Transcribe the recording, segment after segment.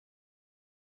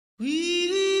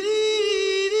Welcome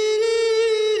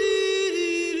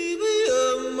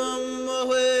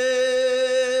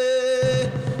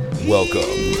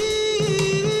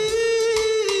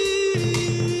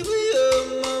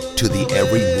to the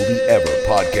Every Movie Ever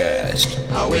podcast.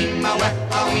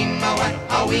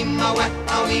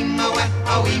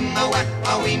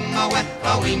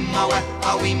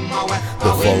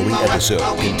 The following episode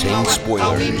contains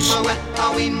spoilers.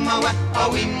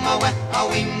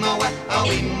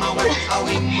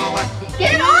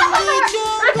 Get off of her!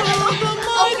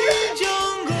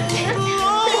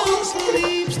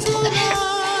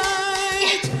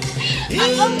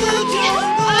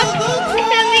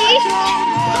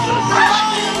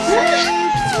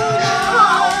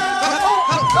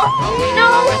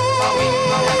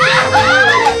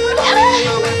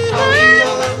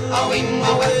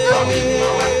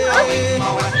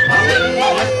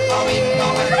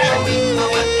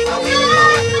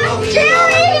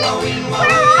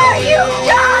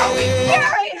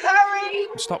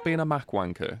 Stop being a Mac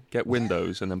wanker. Get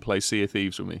Windows and then play Sea of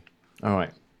Thieves with me. All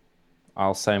right.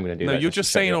 I'll say I'm going to do that. No, you're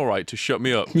just saying all right to shut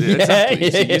me up. Yeah,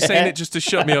 exactly. So yeah. you're saying it just to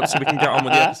shut me up so we can get on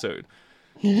with the episode.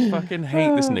 Fucking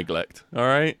hate this neglect. All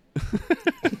right?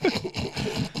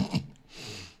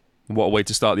 What a way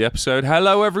to start the episode.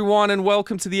 Hello, everyone, and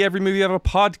welcome to the Every Movie Ever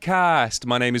podcast.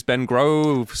 My name is Ben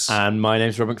Groves. And my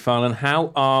name's Rob McFarlane.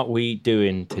 How are we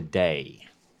doing today?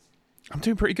 I'm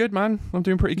doing pretty good, man. I'm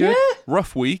doing pretty good. Yeah.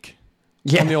 Rough week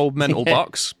Yeah. on the old mental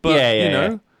box. But, you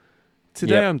know,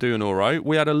 today Yep. I'm doing all right.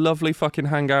 We had a lovely fucking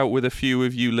hangout with a few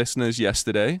of you listeners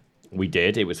yesterday. We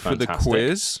did. It was For fantastic. the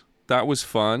quiz. That was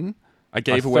fun. I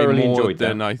gave I away thoroughly more enjoyed that.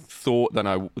 than I thought that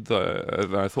I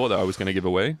was going to give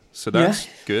away. So that's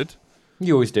good.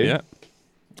 You always do.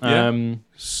 Yeah.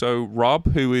 So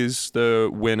Rob, who is the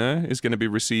winner, is going to be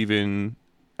receiving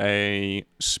a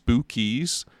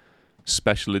Spookies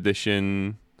special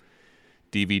edition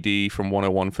DVD from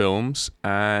 101 Films,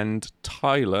 and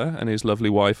Tyler and his lovely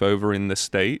wife over in the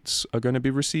States are going to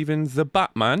be receiving The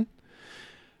Batman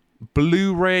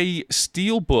Blu-ray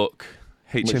Steelbook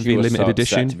Which HMV you were limited so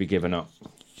edition. upset to be given up.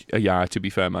 Yeah, to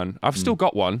be fair, man, I've still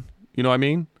got one. You know what I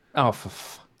mean? Oh, so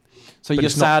But you're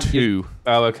it's sad. not two.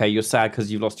 Oh, okay. You're sad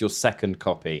because you've lost your second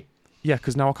copy. Yeah,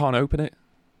 because now I can't open it.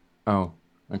 Oh,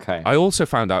 okay. I also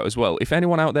found out as well, if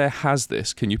anyone out there has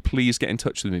this, can you please get in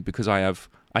touch with me, because I have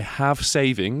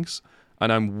savings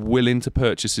and I'm willing to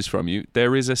purchase this from you.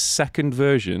 There is a second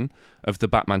version of the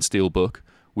Batman Steelbook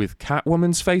with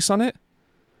Catwoman's face on it.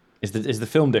 Is the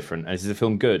film different? Is the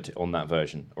film good on that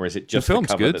version, or is it just the film's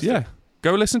cover good, that's yeah.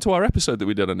 Go listen to our episode that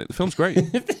we did on it. The film's great.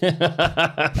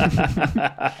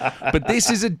 But this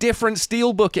is a different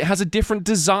Steelbook. It has a different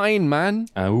design, man.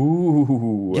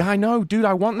 Ooh. Yeah, I know, dude.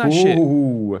 I want that shit.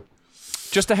 Ooh.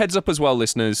 Just a heads up as well,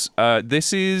 listeners.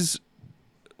 This is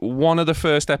one of the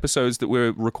first episodes that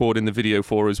we're recording the video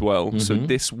for as well. So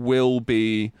this will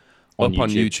be On up on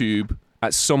YouTube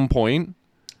at some point.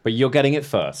 But you're getting it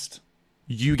first.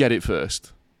 You get it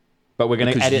first. But we're going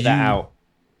to Because edit that out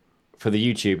for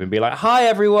the YouTube and be like, "Hi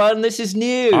everyone, this is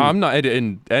new." I'm not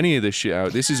editing any of this shit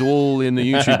out. This is all in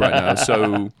the YouTube right now.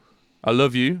 So I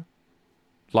love you.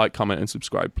 Like, comment, and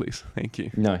subscribe, please. Thank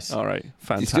you. Nice. All right.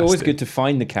 Fantastic. It's always good to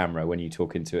find the camera when you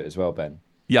talk into it as well, Ben.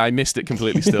 Yeah, I missed it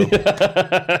completely still.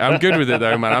 I'm good with it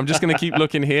though, man. I'm just going to keep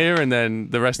looking here and then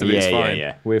the rest of it is fine.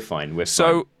 Yeah. We're fine.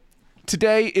 So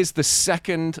today is the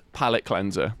second palette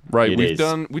cleanser, right? It We is.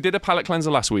 did a palette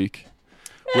cleanser last week,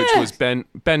 which was Ben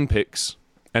picks,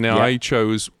 and I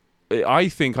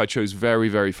think I chose very,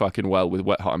 very fucking well with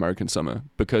Wet Hot American Summer,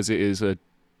 because it is a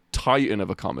titan of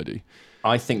a comedy.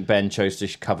 I think Ben chose to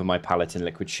cover my palette in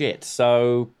liquid shit,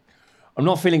 so I'm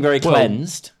not feeling very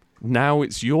cleansed. Now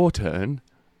it's your turn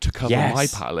to cover my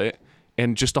palette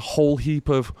in just a whole heap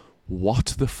of what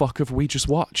the fuck have we just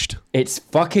watched? It's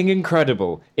fucking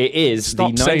incredible. It is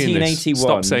Stop the saying 1981. this.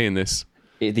 Stop saying this.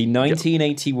 The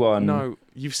 1981. No,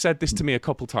 you've said this to me a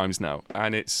couple times now,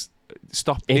 and it's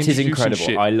stop. It is introducing incredible.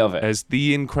 shit I love it. as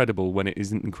the incredible when it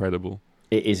isn't incredible.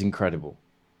 It is incredible.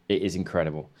 It is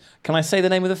incredible. Can I say the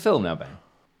name of the film now, Ben?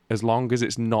 As long as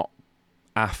it's not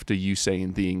after you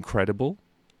saying the incredible.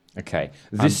 Okay.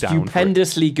 I'm The down for it.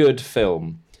 stupendously good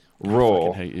film, Raw,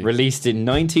 fucking hate you. released in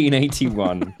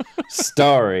 1981,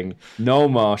 starring Noel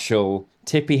Marshall,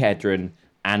 Tippi Hedren,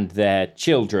 and their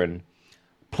children,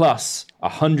 plus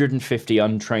 150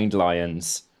 untrained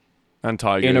lions And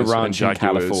tigers in a and ranch in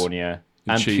jaguars California,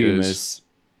 and cheetahs pumas,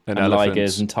 and and elephants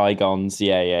ligers, and tigons.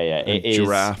 Yeah. and It is.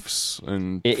 giraffes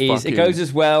and It is. It fucking- goes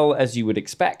as well as you would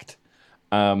expect.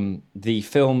 The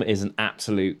film is an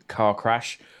absolute car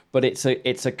crash, but it's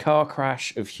a car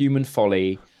crash of human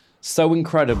folly so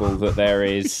incredible that there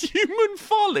is Human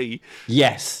folly.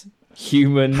 yes,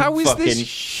 human. How is fucking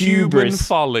this human hubris.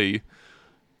 folly?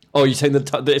 Oh, you're saying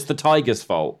that it's the tiger's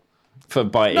fault for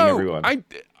biting everyone?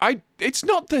 It's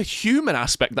not the human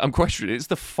aspect that I'm questioning. It's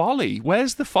the folly.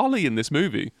 Where's the folly in this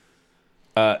movie?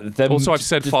 Also, I've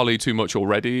said folly too much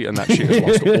already, and that shit has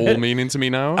lost all meaning to me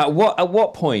now. At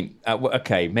what point?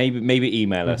 Okay, maybe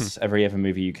email us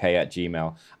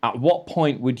everyevermovieuk@gmail. At what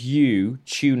point would you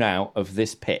tune out of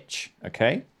this pitch?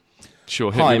 Okay.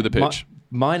 Sure, hit me with the pitch.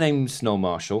 My name's Noel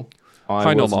Marshall.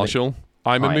 Hi, Noel Marshall.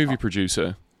 I'm a Hi. movie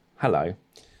producer. Hello.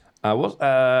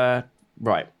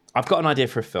 Right. I've got an idea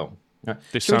for a film.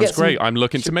 This Should we sounds get great. some- I'm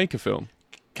looking to make a film.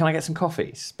 Can I get some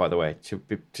coffees, by the way? It's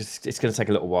going to take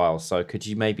a little while, so could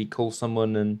you maybe call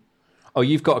someone and... Oh,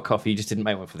 you've got a coffee, you just didn't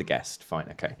make one for the guest. Fine,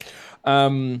 okay.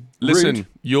 Listen, Rude.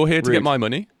 you're here to get Rude. my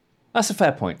money. That's a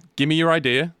fair point. Give me your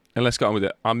idea, and let's get on with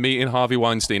it. I'm meeting Harvey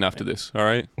Weinstein after this, all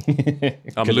right? I'm Good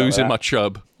luck losing with my that.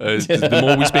 chub. The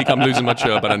more we speak, I'm losing my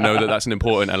chub, and I know that that's an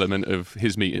important element of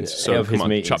his meetings. So Of come his on,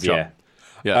 meetings, chop, chop.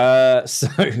 yeah. So,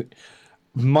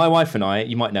 my wife and I,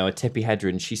 you might know her, Tippi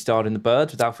Hedren, she starred in The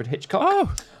Birds with Alfred Hitchcock.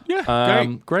 Oh, yeah,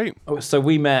 great. So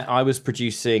we met, I was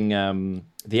producing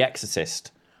The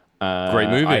Exorcist. Great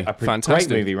movie. Fantastic.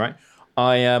 Great movie, right?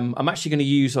 I'm actually going to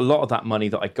use a lot of that money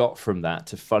that I got from that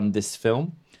to fund this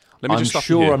film. Let me I'm just stop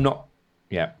you sure here. I'm not...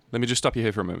 Yeah. Let me just stop you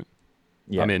here for a moment.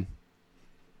 Yeah. I'm in.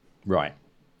 Right.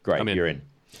 Great, I'm in. you're in.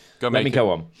 Go Let make me it. go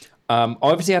on.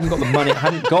 Obviously, I haven't got the money. I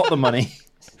haven't got the money.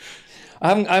 I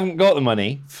haven't got the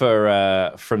money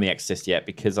for from The Exorcist yet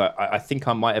because I think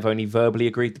I might have only verbally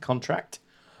agreed the contract.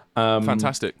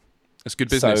 Fantastic. That's good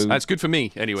business. so- That's good for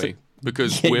me, anyway,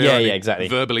 because Yeah, we're yeah, only exactly.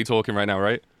 verbally talking right now,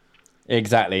 right?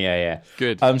 Exactly. Yeah.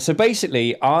 Good. So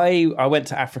basically, I went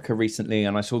to Africa recently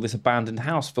and I saw this abandoned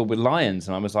house filled with lions,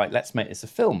 and I was like, let's make this a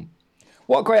film.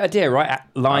 What a great idea, right?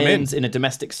 Lions in a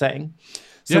domestic setting.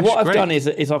 So Yeah, what I've great. done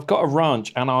is I've got a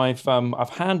ranch and I've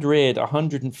hand reared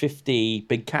 150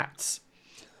 big cats.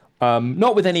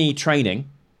 Not with any training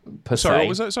per Sorry, se. what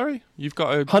was that? Sorry? You've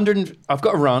got a 100. I've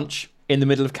got a ranch in the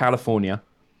middle of California.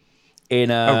 In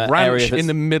a area ranch that's, in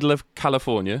the middle of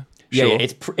California. yeah,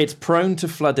 Sure. it's prone to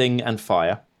flooding and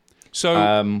fire.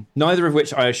 So, Neither of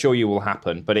which I assure you will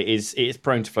happen, but it is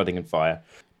prone to flooding and fire.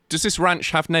 does this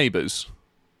ranch have neighbours?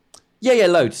 Yeah,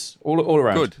 loads all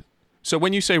around. Good. So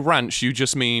when you say ranch, you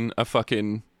just mean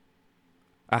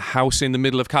a house in the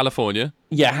middle of California?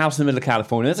 Yeah, house in the middle of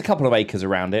California. There's a couple of acres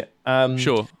around it.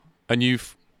 Sure. And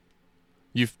you've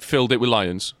filled it with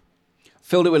lions.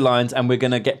 Filled it with lions, and we're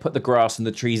gonna put the grass and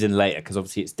the trees in later because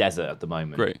obviously it's desert at the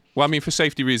moment. Great. Well, I mean, for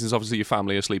safety reasons, obviously your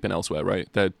family are sleeping elsewhere, right?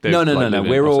 They're No. living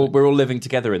We're outside. all living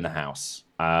together in the house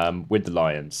with the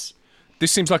lions.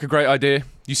 This seems like a great idea.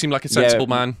 You seem like a sensible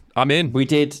man. I'm in. We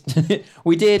did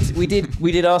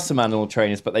ask some animal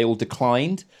trainers, but they all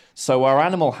declined. So our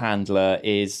animal handler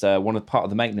is part of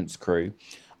the maintenance crew,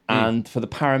 and for the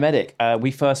paramedic,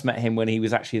 we first met him when he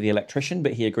was actually the electrician,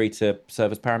 but he agreed to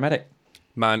serve as paramedic.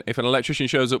 Man, if an electrician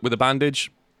shows up with a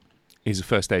bandage, he's a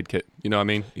first aid kit. You know what I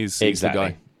mean? He's the Exactly.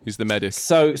 guy. He's the medic.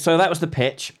 So that was the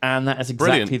pitch, and that is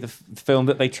exactly Brilliant. the film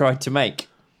that they tried to make.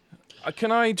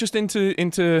 Can I just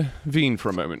intervene for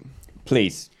a moment?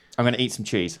 Please, I'm going to eat some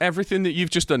cheese. Everything that you've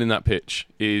just done in that pitch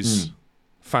is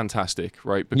fantastic,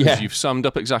 right? Because Yeah. you've summed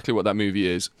up exactly what that movie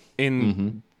is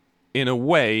in a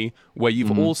way where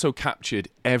you've also captured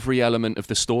every element of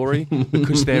the story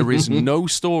because there is no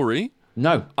story.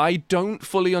 No. I don't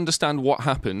fully understand what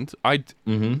happened.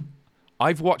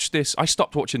 I've watched this. I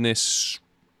stopped watching this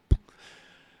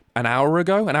an hour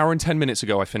and 10 minutes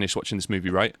ago. I finished watching this movie,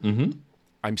 right?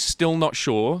 I'm still not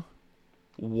sure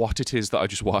what it is that I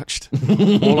just watched.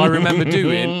 All I remember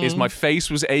doing is my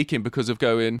face was aching because of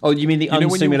going, Oh, you mean the know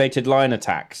when you- unsimulated lion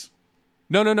attacks?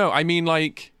 no. I mean,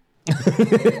 like,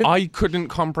 I couldn't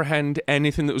comprehend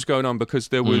anything that was going on because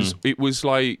it was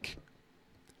like,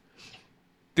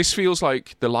 this feels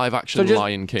like the live action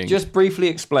Lion King. Just briefly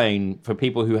explain for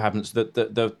people who haven't,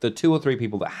 the 2 or 3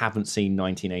 people that haven't seen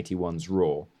 1981's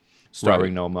Raw, starring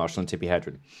Right. Noel Marshall and Tippi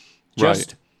Hedren.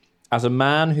 Just as a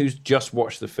man who's just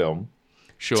watched the film,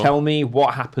 Sure. tell me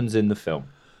what happens in the film.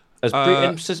 Like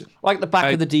the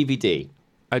back of the DVD.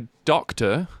 A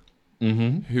doctor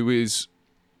who is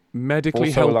medically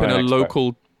Also a helping lion a expert.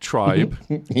 local tribe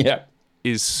Yeah.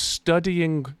 is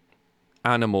studying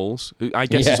animals. I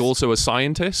guess Yes. he's also a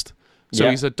scientist. So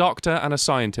Yeah. he's a doctor and a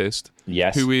scientist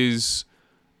Yes. who is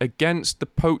against the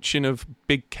poaching of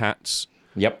big cats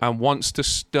Yep. and wants to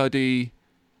study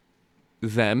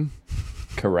them.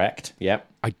 Correct. Yep.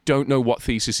 I don't know what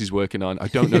thesis he's working on. I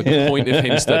don't know the point of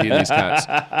him studying these cats.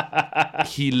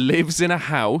 He lives in a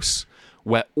house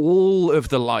where all of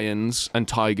the lions and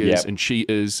tigers Yep. and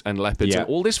cheetahs and leopards Yep. and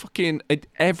all this fucking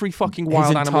every fucking His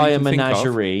wild animal entire you can think of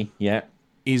menagerie. Yeah.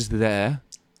 is there.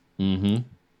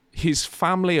 His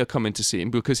family are coming to see him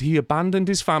because he abandoned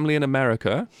his family in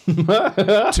America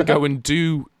to go and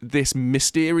do this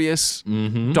mysterious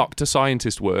doctor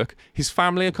scientist work. His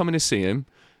family are coming to see him.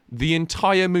 The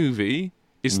entire movie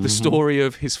is the story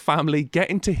of his family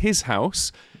getting to his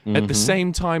house at the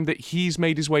same time that he's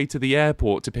made his way to the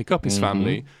airport to pick up his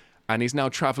family, and he's now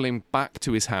traveling back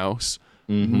to his house.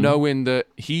 Knowing that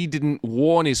he didn't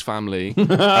warn his family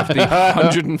of the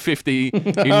 150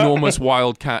 enormous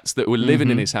wildcats that were living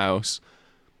in his house.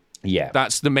 Yeah.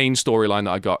 That's the main storyline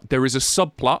that I got. There is a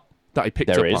subplot that I picked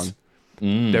There up is.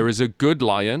 on. There is a good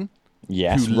lion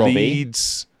Yes, who Robbie.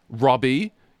 leads.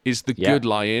 Robbie is the Yeah. good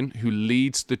lion who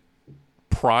leads the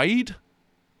pride.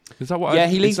 Is that what? Yeah,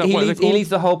 he leads. Is that He what they're leads. He called? leads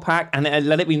the whole pack, and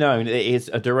let it be known, it is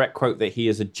a direct quote that he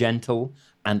is a gentle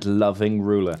and loving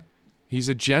ruler. He's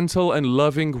a gentle and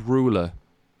loving ruler.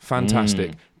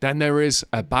 Fantastic. Then there is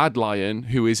a bad lion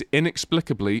who is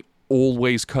inexplicably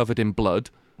always covered in blood.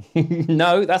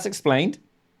 No, that's explained.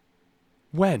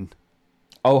 When?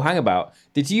 Oh, hang about.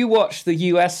 Did you watch the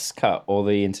US cut or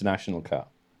the international cut?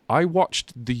 I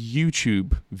watched the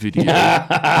YouTube video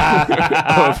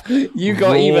You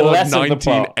got even Raw less of the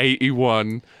plot.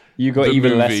 1981. You got the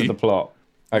even less movie. of the plot.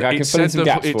 Okay, I can fill in some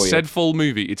gaps it for you. said full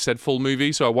movie. It said full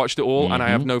movie, so I watched it all, and I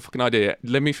have no fucking idea.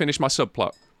 Let me finish my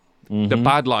subplot. The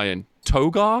bad lion,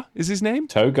 Togar is his name.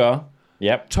 Togar.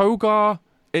 Yep. Togar.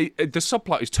 The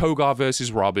subplot is Togar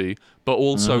versus Robbie, but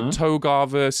also Togar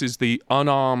versus the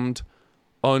unarmed,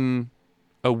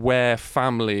 unaware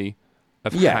family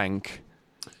of Yeah. Hank.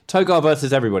 Togar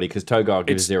versus everybody because Togar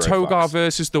gives It's zero Togar fucks.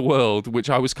 versus the world, which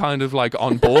I was kind of like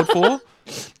on board for.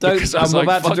 because I was I'm like,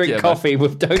 about to "Fuck drink yeah, man." coffee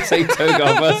with Don't Say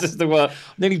Togar versus the world.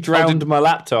 Nearly drowned my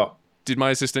laptop. Did my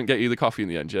assistant get you the coffee in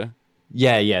the end, yeah?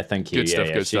 Yeah, thank you. Good yeah, stuff,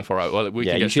 yeah. good stuff. All right, well, we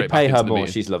Yeah, can you get should straight pay back her into the more.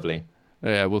 meeting. She's lovely.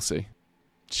 Yeah, we'll see.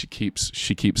 She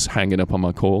keeps hanging up on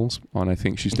my calls, and I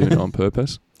think she's doing it on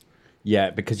purpose. Yeah,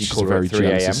 because you She's call a her very at 3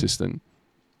 jealous a.m. assistant.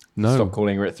 No, Stop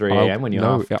calling her at 3 a.m. when you're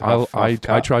I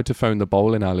half tried to phone the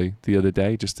bowling alley the other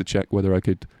day just to check whether I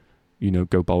could,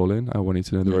 go bowling. I wanted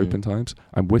to know their open times.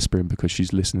 I'm whispering because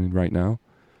she's listening right now.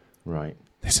 Right.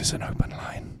 This is an open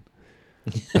line.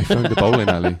 I phoned the bowling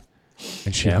alley,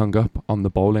 and she Yeah. hung up on the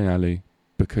bowling alley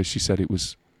because she said it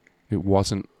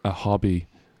wasn't a hobby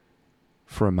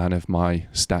for a man of my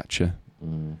stature. She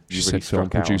You really said film struck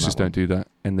out on producers that don't do that.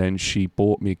 And then she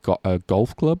bought me a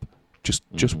golf club,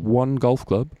 just one golf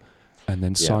club, and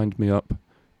then signed me up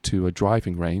to a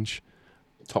driving range.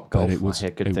 Top But golf. it was I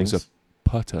hear good it things. was a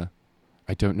putter.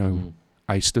 I don't know.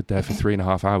 I stood there for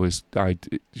 3.5 hours.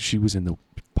 She was in the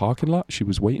parking lot. She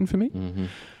was waiting for me.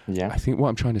 Yeah. I think what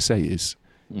I'm trying to say is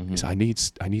I need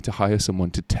to hire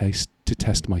someone to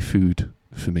test my food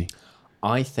for me.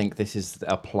 I think this is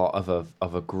a plot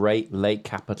of a great late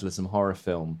capitalism horror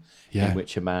film Yeah. in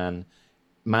which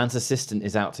man's assistant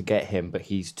is out to get him, but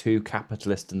he's too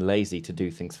capitalist and lazy to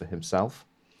do things for himself,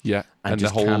 Yeah, and the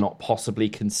just whole cannot possibly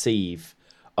conceive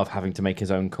of having to make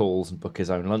his own calls and book his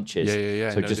own lunches.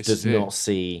 Yeah. So No, just this does is it. not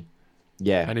see.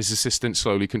 Yeah. and his assistant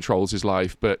slowly controls his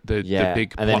life. But the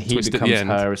big and then plot he twist at becomes the end.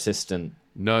 her assistant.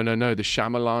 No. The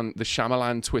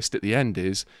Shyamalan twist at the end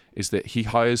is that he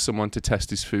hires someone to test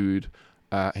his food,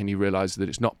 and he realizes that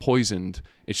it's not poisoned.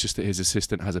 It's just that his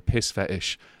assistant has a piss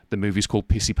fetish. The movie's called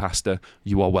Pissy Pasta.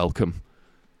 You are welcome.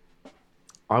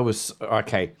 I was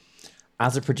okay.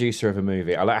 As a producer of a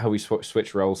movie, I like how we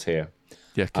switch roles here.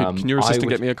 Yeah, can your I assistant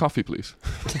would- get me a coffee, please?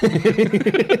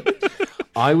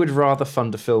 I would rather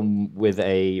fund a film with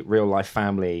a real life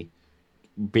family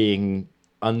being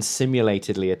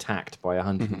unsimulatedly attacked by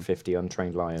 150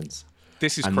 untrained lions.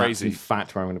 This is And crazy. that's in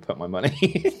fact where I'm going to put my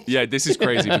money. Yeah, this is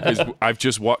crazy because I've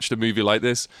just watched a movie like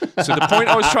this. So the point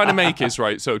I was trying to make is,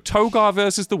 right, so Togar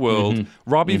versus the world,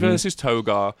 Robbie versus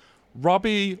Togar,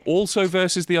 Robbie also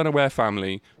versus the unaware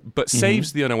family, but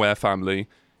saves the unaware family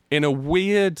in a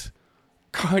weird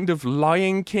kind of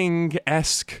Lion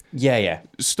King-esque yeah.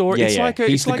 story. Yeah, It's yeah. like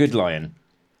He's the good lion.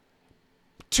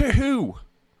 To who?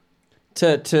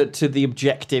 To the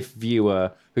objective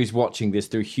viewer who's watching this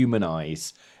through human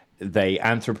eyes, they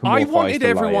anthropomorphize I wanted the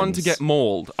everyone lions. to get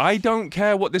mauled. I don't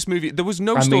care what this movie... There was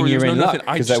no I mean, story, there you're was in no luck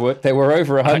nothing. because there were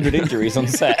over 100 injuries on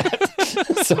set.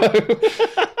 So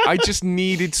I just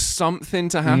needed something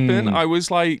to happen. I was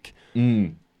like,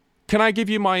 can I give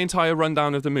you my entire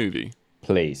rundown of the movie?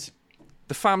 please.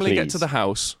 The family get Please. to the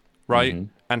house, right?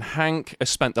 And Hank has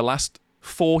spent the last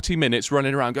 40 minutes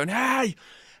running around going, hey,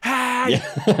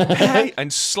 hey,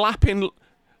 and slapping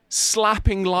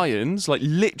slapping lions, like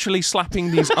literally slapping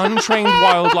these untrained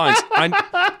wild lions.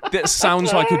 That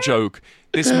sounds like a joke.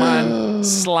 This man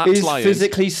slaps He's lions.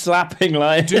 physically slapping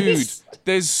lions. Dude,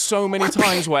 there's so many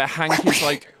times where Hank is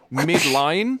like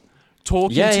mid-line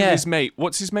talking to his mate.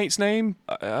 What's his mate's name?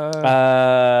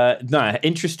 No,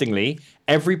 interestingly,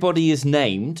 everybody is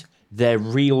named their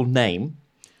real name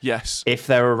Yes. if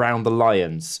they're around the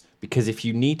lions. Because if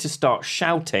you need to start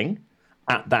shouting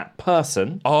at that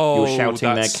person, you're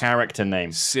shouting their character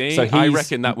name. See, so I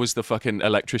reckon that was the fucking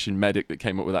electrician medic that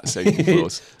came up with that safety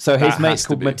clause. So his That mate's has to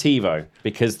called be. Mativo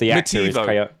because the actor is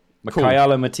Mativo. Cool.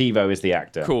 Kayala Mativo is the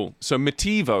actor. Cool. So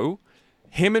Mativo,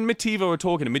 him and Mativo are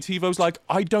talking, and Mativo's like,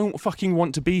 I don't fucking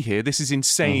want to be here. This is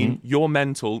insane. You're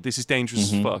mental. This is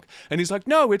dangerous as fuck. And he's like,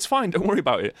 no, it's fine. Don't worry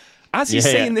about it. As he's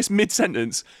saying this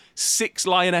mid-sentence, 6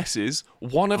 lionesses,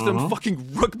 one of them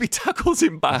fucking rugby tackles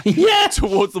him back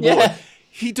towards the water.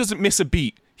 He doesn't miss a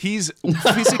beat. He's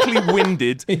physically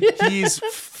winded. He is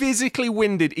physically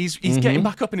winded. He's getting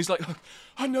back up and he's like,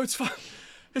 oh no, it's fine.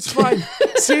 It's fine.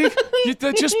 See,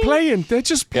 they're just playing. They're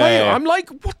just playing. Yeah. I'm like,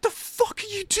 what the fuck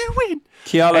are you doing?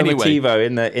 Kayala Mativo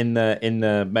in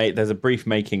the mate. There's a brief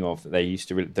making of that they used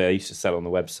to sell on the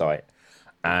website,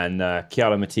 and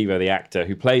Kayala Mativo, the actor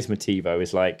who plays Mativo,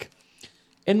 is like,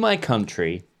 in my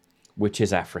country, which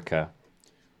is Africa,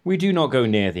 we do not go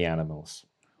near the animals.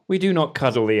 We do not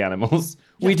cuddle the animals.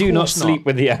 We do not sleep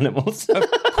with the animals. Of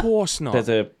course not. There's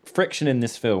a friction in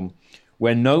this film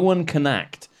where no one can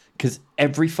act because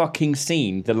every fucking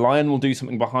scene, the lion will do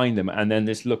something behind them, and then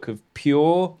this look of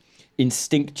pure,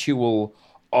 instinctual,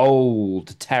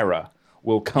 old terror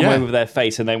will come over their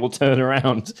face, and they will turn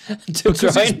around to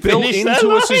Because try it's and built finish into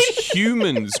their us as line.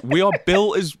 humans. We are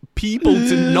built as people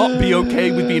to not be okay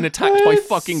with being attacked by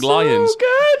fucking lions.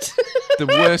 Good. The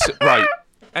worst. Right.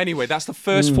 Anyway, that's the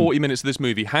first 40 minutes of this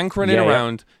movie. Hank running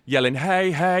around, yelling,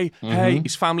 hey, hey, hey.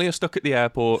 His family are stuck at the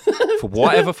airport for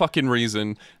whatever fucking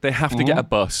reason. They have to get a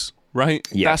bus, right?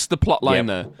 Yeah. That's the plot line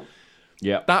there.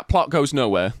 Yeah. That plot goes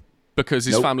nowhere because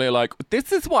his family are like,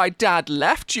 this is why Dad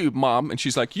left you, Mom. And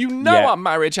she's like, you know our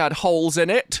marriage had holes in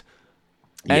it.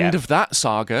 End of that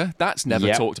saga. That's never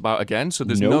talked about again. So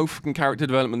there's no fucking character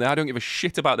development there. I don't give a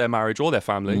shit about their marriage or their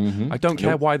family. I don't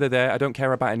care why they're there. I don't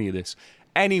care about any of this.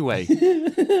 Anyway,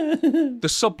 the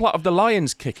subplot of the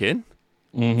lions kick in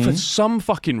for some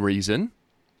fucking reason.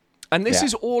 And this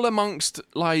is all amongst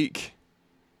lion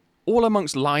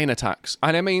attacks.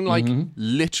 And I mean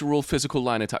literal physical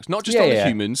lion attacks. Not just on the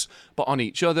humans, but on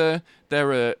each other.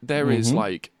 There is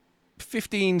like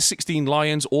 15, 16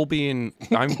 lions all being,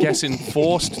 I'm guessing,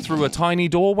 forced through a tiny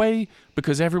doorway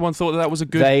because everyone thought that was a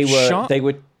good shot. They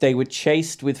were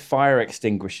chased with fire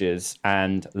extinguishers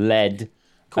and lead.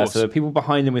 So there were people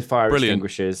behind them with fire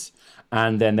extinguishers,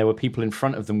 and then there were people in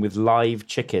front of them with live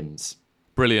chickens.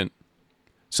 Brilliant.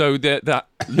 So that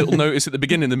little notice at the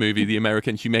beginning of the movie, the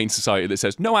American Humane Society, that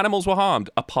says no animals were harmed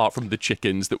apart from the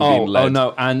chickens that were being led. Oh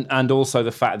no, and also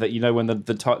the fact that when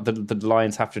the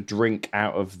lions have to drink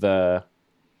out of the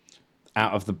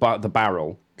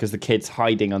barrel because the kid's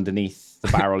hiding underneath the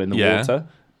barrel in the water.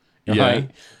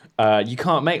 Right? You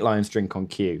can't make lions drink on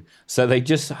cue, so they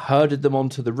just herded them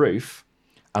onto the roof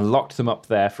and locked them up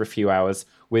there for a few hours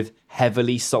with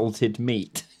heavily salted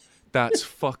meat. That's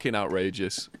fucking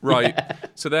outrageous. Right.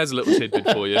 So there's a little tidbit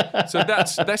for you. So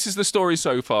this is the story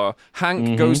so far.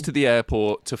 Hank goes to the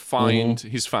airport to find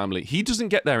his family. He doesn't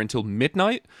get there until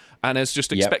midnight and has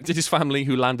just expected his family,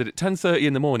 who landed at 10:30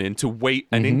 in the morning, to wait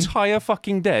an entire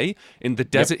fucking day in the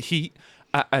desert heat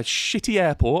at a shitty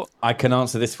airport. I can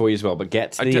answer this for you as well, but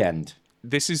get to the end.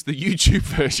 This is the YouTube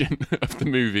version of the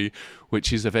movie,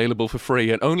 which is available for free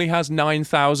and only has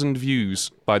 9,000 views,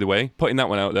 by the way. Putting that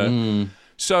one out there.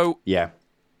 So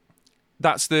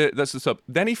that's the sub.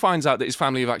 Then he finds out that his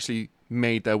family have actually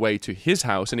made their way to his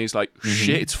house, and he's like,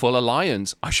 shit, it's full of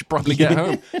lions. I should probably get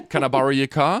home. Can I borrow your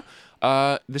car?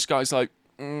 This guy's like,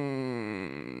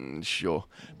 sure.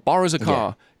 Borrows a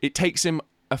car. It takes him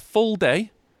a full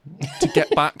day to get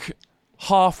back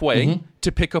halfway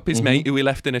to pick up his mate who he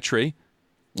left in a tree.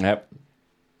 Yep.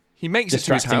 He makes it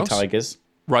to his house. Tigers.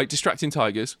 Right, distracting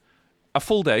tigers. A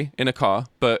full day in a car,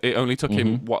 but it only took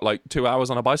him, 2 hours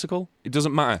on a bicycle? It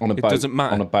doesn't matter. On a boat. It doesn't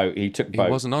matter. On a boat. He took a boat.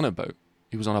 He wasn't on a boat.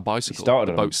 He was on a bicycle. He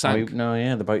started the boat sank.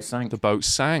 The boat sank. The boat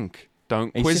sank.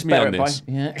 Don't quiz me on this.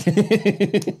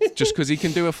 Just because he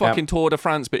can do a fucking Tour de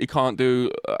France, but he can't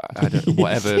do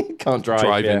whatever. Can't drive.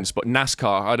 Driving sport.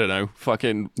 NASCAR, I don't know.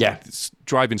 Fucking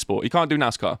driving sport. He can't do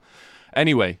NASCAR.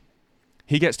 Anyway,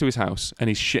 he gets to his house and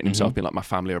he's shitting himself, being like, my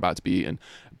family are about to be eaten.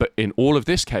 But in all of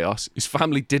this chaos, his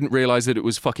family didn't realize that it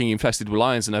was fucking infested with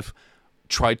lions and have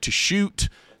tried to shoot.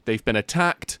 They've been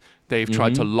attacked. They've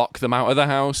tried to lock them out of the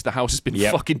house. The house has been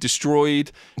fucking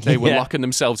destroyed. They were locking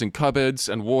themselves in cupboards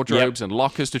and wardrobes and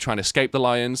lockers to try and escape the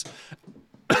lions.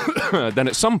 Then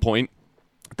at some point,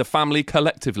 the family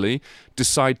collectively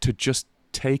decide to just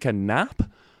take a nap.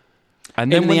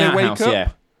 And then when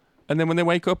they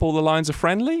wake up, all the lions are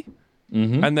friendly.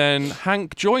 Mm-hmm. And then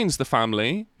Hank joins the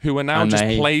family, who are now just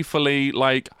playfully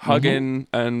like hugging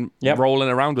and rolling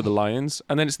around with the lions.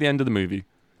 And then it's the end of the movie.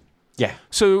 Yeah.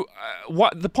 So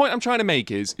what the point I'm trying to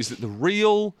make is that the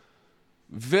real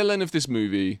villain of this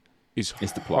movie is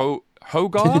the plot.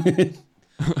 Hogar.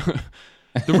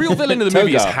 The real villain of the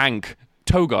movie is Hank.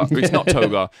 Togar. It's not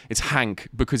Togar. It's Hank,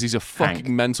 because he's a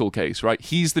fucking mental case, right?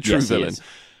 He's the true villain.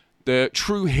 The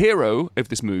true hero of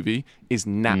this movie is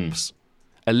naps.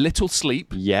 A little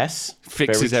sleep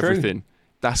fixes everything.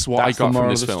 That's what I got from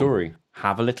this film. Story.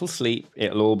 Have a little sleep.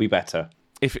 It'll all be better.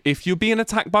 If you're being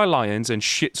attacked by lions and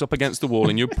shit's up against the wall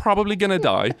and you're probably going to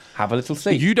die, have a little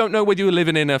sleep. You don't know whether you're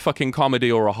living in a fucking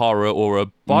comedy or a horror or a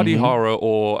body horror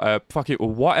or a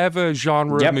whatever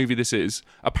genre of movie this is.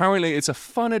 Apparently, it's a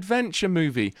fun adventure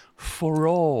movie for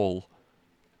all.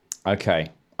 Okay.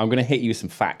 I'm going to hit you with some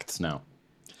facts now.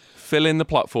 Fill in the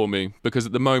plot for me, because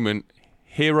at the moment,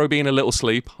 hero being a little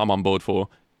sleep, I'm on board for.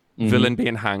 Villain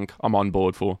being Hank, I'm on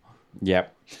board for.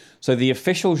 Yep. So the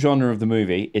official genre of the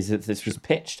movie is that this was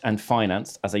pitched and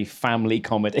financed as a family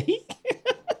comedy.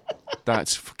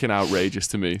 That's fucking outrageous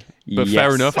to me. But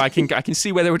fair enough. I can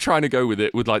see where they were trying to go with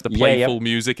it, with like the playful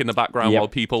music in the background while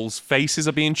people's faces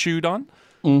are being chewed on.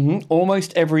 Mm-hmm.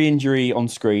 Almost every injury on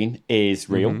screen is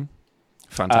real.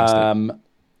 Fantastic.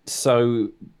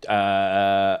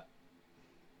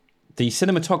 The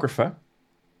cinematographer,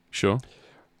 sure,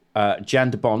 Jan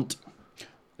de Bont,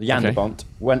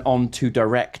 went on to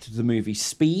direct the movie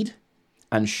Speed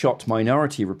and shot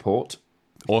Minority Report.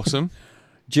 Awesome.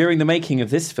 During the making of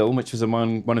this film, which was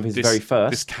among one of his very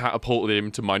first. This catapulted him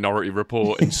to Minority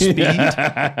Report and Speed.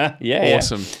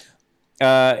 Awesome.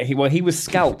 He was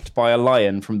scalped by a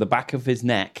lion from the back of his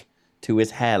neck to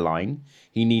his hairline.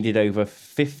 He needed over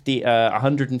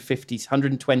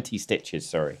 120 stitches,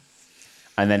 sorry.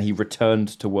 And then he returned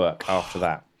to work after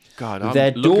that. God,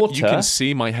 their daughter. You can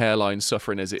see my hairline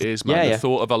suffering as it is, man. The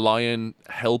thought of a lion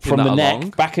helping from that the along.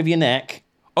 neck, back of your neck.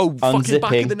 Oh, fucking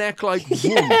back of the neck, like.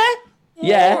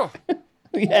 Yeah.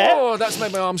 Oh, that's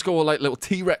made my arms go all like little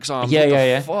T-Rex arms.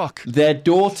 Fuck. Their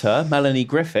daughter, Melanie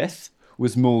Griffith,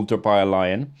 was mauled by a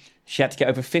lion. She had to get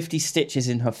over 50 stitches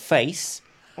in her face,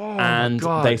 and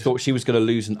they thought she was going to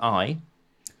lose an eye.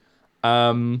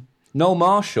 Noel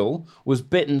Marshall was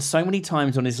bitten so many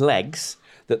times on his legs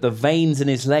that the veins in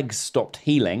his legs stopped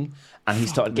healing, and he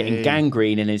started getting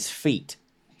gangrene in his feet.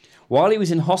 While he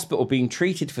was in hospital being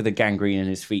treated for the gangrene in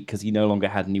his feet because he no longer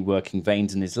had any working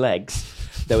veins in his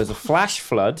legs, there was a flash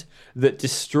flood that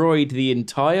destroyed the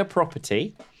entire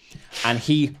property, and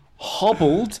he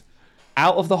hobbled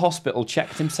out of the hospital,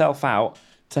 checked himself out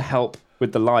to help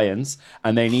with the lions,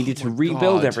 and they needed to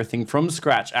rebuild everything from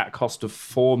scratch at a cost of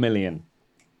 $4 million.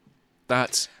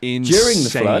 That's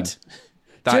insane.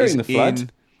 During the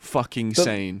flood, fucking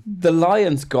insane. The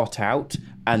lions got out,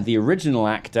 and the original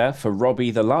actor for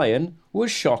Robbie the Lion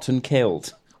was shot and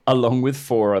killed, along with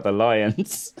 4 other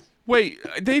lions. Wait,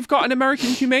 they've got an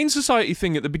American Humane Society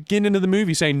thing at the beginning of the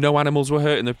movie saying no animals were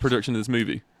hurt in the production of this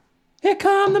movie. Here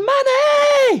come the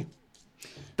money!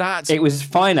 It was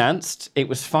financed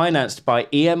by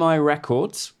EMI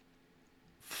Records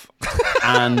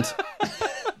and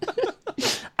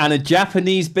a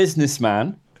Japanese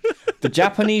businessman. The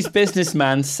Japanese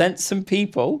businessman sent some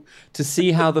people to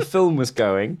see how the film was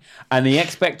going, and the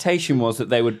expectation was that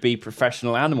they would be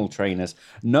professional animal trainers.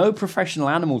 No professional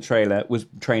animal trainer was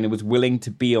willing to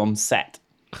be on set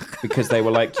because they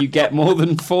were like, you get more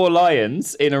than 4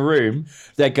 lions in a room,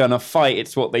 they're going to fight.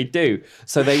 It's what they do.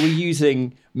 So they were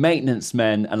using maintenance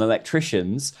men and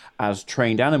electricians as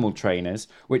trained animal trainers,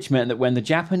 which meant that when the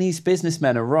Japanese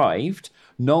businessmen arrived,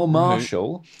 Noel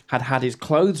Marshall had his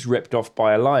clothes ripped off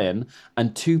by a lion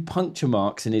and 2 puncture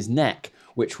marks in his neck,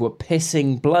 which were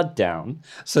pissing blood down.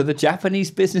 So the Japanese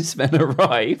businessmen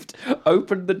arrived,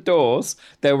 opened the doors.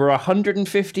 There were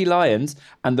 150 lions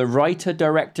and the writer,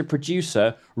 director,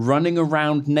 producer running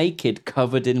around naked,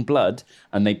 covered in blood,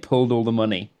 and they pulled all the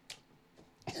money.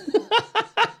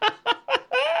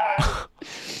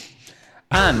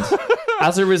 And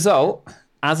as a result,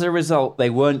 they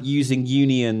weren't using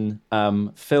union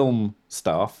film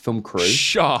crew.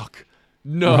 Shock.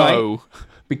 No. Right?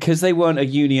 Because they weren't a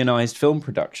unionized film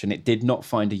production, it did not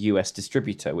find a US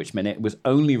distributor, which meant it was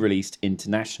only released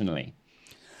internationally.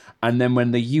 And then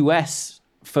when the US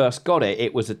first got it,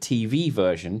 it was a TV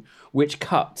version, which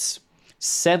cuts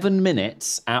 7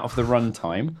 minutes out of the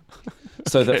runtime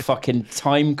so that fucking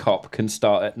Time Cop can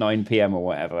start at 9 p.m. or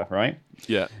whatever, right?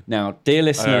 Yeah. Now, dear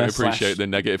listener, I appreciate the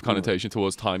negative connotation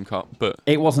towards Time Cop, but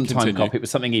it wasn't continue. Time Cop. It was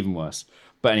something even worse.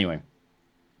 But anyway,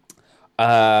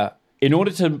 in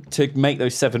order to make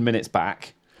those 7 minutes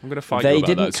back, I'm going to fight you about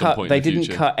that at some point They in the didn't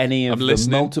future. cut any of I'm the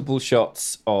listening. multiple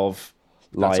shots of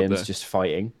That's up lions there. just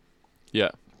fighting. Yeah.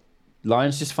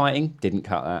 Lions just fighting, didn't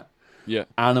cut that. Yeah.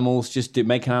 Animals just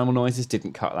making animal noises,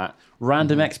 didn't cut that.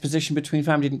 Random Mm-hmm. exposition between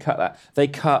family, didn't cut that. They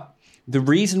cut the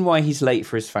reason why he's late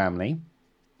for his family.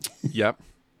 Yep.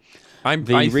 I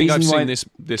think reason I've why- seen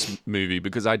this movie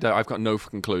because I've got no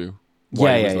fucking clue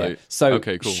why he was late. So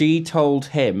okay, cool. she told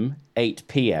him 8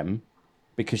 p.m.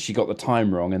 because she got the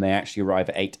time wrong, and they actually arrive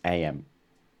at 8 a.m.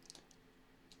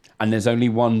 And there's only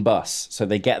one bus, so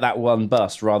they get that one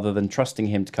bus rather than trusting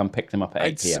him to come pick them up at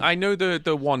 8 p.m. I know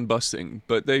the one bus thing,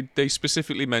 but they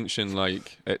specifically mention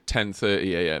like at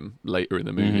 10:30 a.m. later in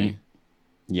the movie.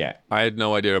 Yeah. I had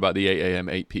no idea about the 8 a.m.,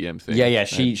 8 p.m. thing. Yeah. I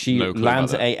She had no clue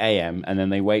lands about at that. 8 a.m. and then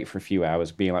they wait for a few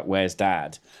hours, being like, "Where's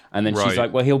Dad?" And then she's Right.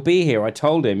 like, "Well, he'll be here. I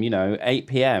told him, 8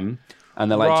 p.m." And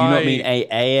they're like, "Do you not mean Right. 8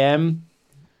 a.m.?"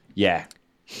 Yeah.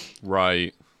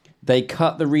 Right. They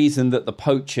cut the reason that the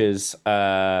poachers,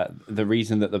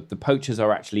 the poachers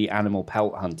are actually animal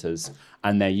pelt hunters,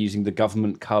 and they're using the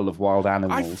government cull of wild I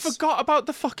animals. forgot about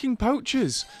the fucking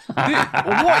poachers.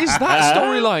 What is that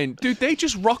storyline? Dude, they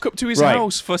just rock up to his Right.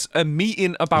 house for a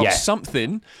meeting about Yeah.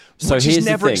 something, So which here's is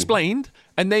the never thing. explained,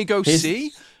 and they go, Here's-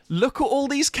 see? Look at all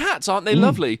these cats, aren't they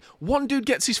lovely? One dude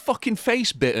gets his fucking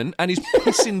face bitten, and he's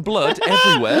pissing blood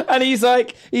everywhere. And he's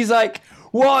like,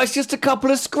 "Well, it's just a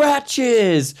couple of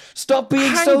scratches. Stop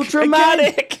being so Hank,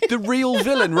 dramatic." again, the real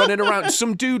villain running around.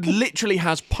 Some dude literally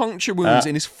has puncture wounds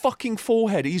in his fucking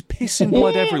forehead. He's pissing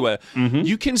blood everywhere. Mm-hmm.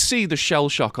 You can see the shell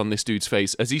shock on this dude's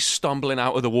face as he's stumbling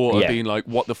out of the water, Yeah. being like,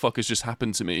 "What the fuck has just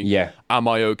happened to me? Yeah. Am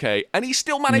I okay?" And he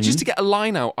still manages to get a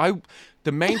line out.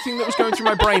 The main thing that was going through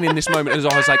my brain in this moment is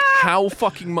I was like, "How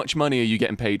fucking much money are you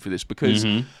getting paid for this?" Because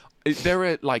there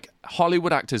are like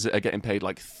Hollywood actors that are getting paid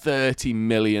like $30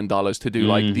 million to do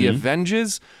like the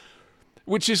Avengers,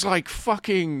 which is like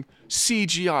fucking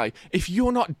CGI. If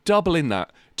you're not doubling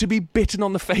that to be bitten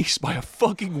on the face by a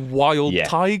fucking wild Yeah.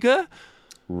 tiger,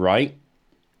 Right.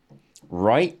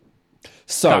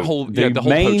 So that whole the poacher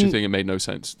main, thing, it made no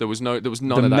sense. There was none the of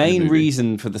that. in main the movie.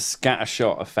 reason for the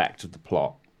scattershot effect of the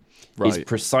plot is Right.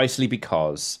 precisely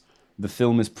because the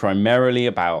film is primarily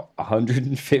about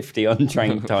 150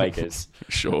 untrained tigers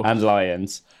Sure. and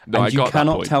lions, No, and I you got that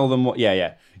cannot point. tell them what.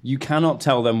 Yeah. You cannot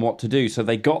tell them what to do. So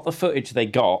they got the footage they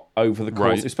got over the course.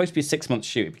 Right. It was supposed to be a 6-month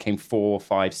shoot. It became 4,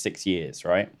 5, 6 years.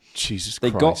 Right. Jesus They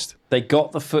Christ.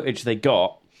 got the footage they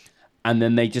got, and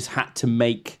then they just had to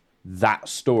make that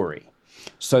story.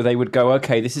 So they would go,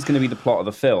 okay, this is going to be the plot of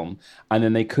the film, and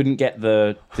then they couldn't get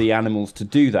the animals to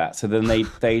do that. So then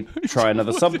they try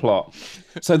another subplot.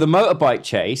 So the motorbike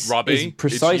chase Robbie, is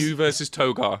precise. it's you versus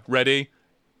Togar. Ready?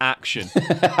 Action.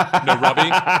 No,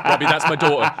 Robbie, that's my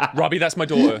daughter. Robbie, that's my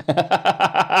daughter.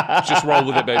 Just roll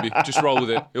with it, baby. Just roll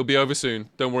with it. It'll be over soon.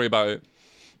 Don't worry about it.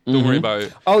 Don't worry about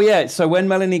it. Oh yeah. So when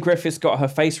Melanie Griffiths got her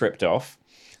face ripped off,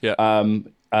 Yeah.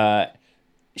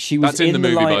 she was That's in the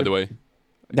movie, line- by the way.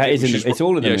 That is in She's the, it's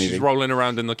all in the yeah, movie. she's rolling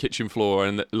around in the kitchen floor,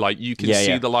 and like you can Yeah, see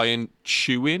yeah. the lion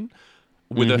chewing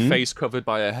with her face covered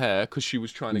by her hair because she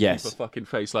was trying to Yes. keep her fucking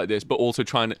face like this, but also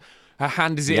trying to. Her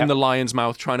hand is Yep. in the lion's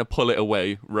mouth, trying to pull it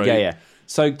away. Right? Yeah.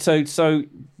 So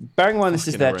bearing in mind this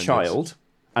is Fucking their horrendous. child,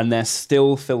 and they're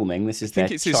still filming. This is I think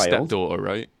their it's his child. stepdaughter,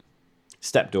 right?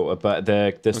 Stepdaughter, but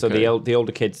so Okay. the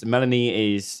older kids,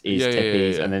 Melanie is Yeah,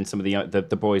 Tippy's, yeah. and then some of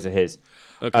the boys are his.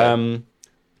 Okay.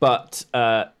 But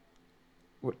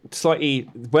slightly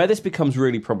where this becomes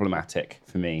really problematic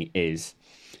for me is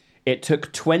it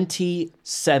took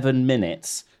 27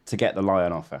 minutes to get the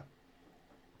lion off her.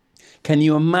 Can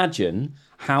you imagine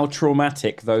how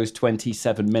traumatic those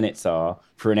 27 minutes are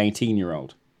for an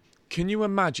 18-year-old? Can you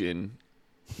imagine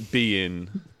being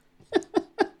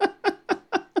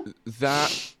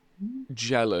that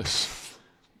jealous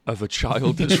of a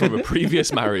child that's from a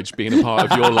previous marriage being a part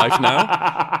of your life now,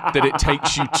 that it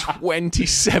takes you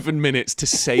 27 minutes to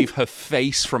save her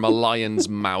face from a lion's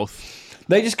mouth?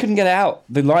 They just couldn't get it out.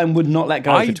 The lion would not let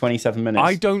go for 27 minutes.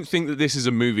 I don't think that this is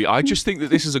a movie. I just think that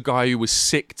this is a guy who was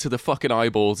sick to the fucking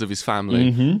eyeballs of his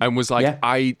family and was like,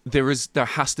 Yeah. there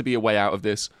has to be a way out of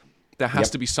this. There has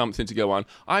Yep. to be something to go on.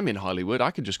 I'm in Hollywood.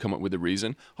 I could just come up with a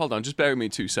reason. Hold on, just bear with me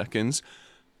 2 seconds.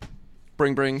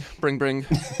 Bring. Bring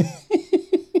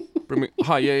me.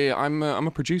 Hi, yeah. I'm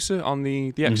a producer on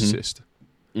The Exorcist.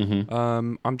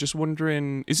 I'm just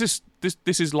wondering, is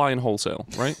this is Lion Wholesale,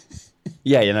 right?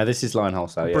 Yeah, this is Lion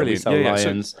Wholesale. Yeah. Brilliant. We sell Yeah, so-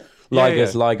 lions, Yeah,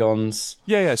 ligers, yeah. ligons.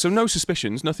 Yeah. So no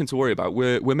suspicions, nothing to worry about.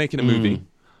 We're making a movie.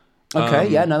 Okay,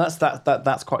 no,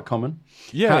 that's quite common.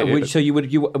 Yeah. So you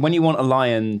when you want a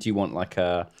lion, do you want like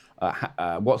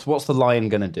what's the lion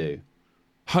gonna do?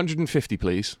 150,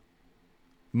 please.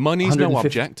 Money's no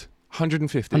 150. object.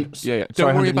 150. Yeah. Don't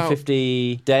Sorry, worry about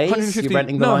 150 days. 150. You're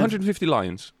renting the No, lion? 150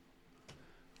 lions.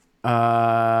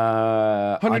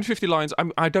 150 lions.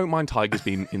 I don't mind tigers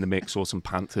being in the mix, or some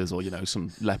panthers, or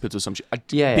some leopards or some shit.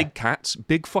 Yeah. Big cats,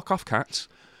 big fuck off cats.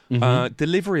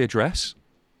 Delivery address,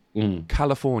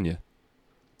 California.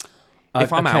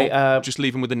 If I'm okay, out, just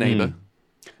leave them with a neighbour.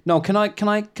 No, can I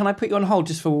put you on hold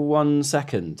just for 1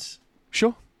 second?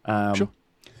 Sure. Um, Sure.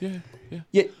 Yeah.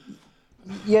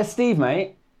 Yeah, Steve,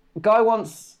 mate. Guy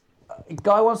wants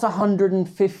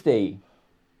 150.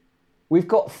 We've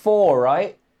got 4,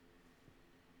 right?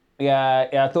 Yeah.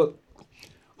 I thought.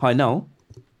 Hi, Noel.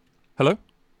 Hello.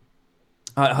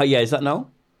 Hi, yeah. Is that Noel?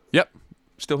 Yep.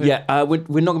 Still here. Yeah. We're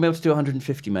not gonna be able to do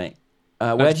 150, mate.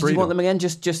 Where did you breed want them. them again?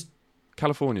 Just.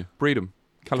 California. Breed them.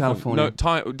 California. No,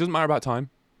 time. It doesn't matter about time.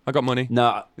 I got money.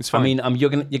 No, It's fine. I mean, you're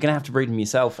gonna have to breed them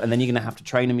yourself, and then you're gonna have to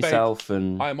train them Babe, yourself,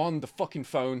 and I am on the fucking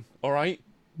phone. All right.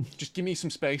 Just give me some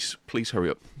space. Please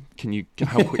hurry up.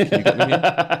 How quick can you get them here?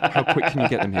 How quick can you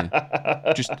get them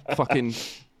here? Just fucking.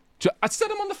 I said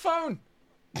I'm on the phone.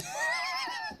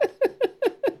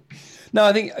 no,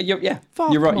 I think you're Fuck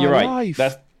right. my You're right.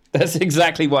 life. That's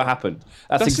exactly what happened.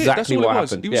 That's exactly all what it was.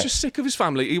 happened. He was just sick of his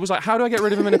family. He was like, how do I get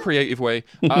rid of him in a creative way?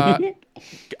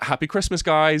 Happy Christmas,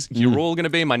 guys. You're all going to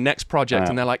be in my next project.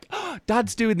 And they're like, oh,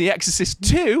 Dad's doing The Exorcist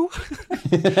 2.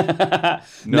 No,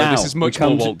 Now, this is much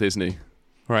more Walt Disney.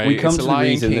 Right? we come It's to a the Lion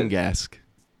reason that- King-esque.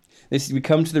 we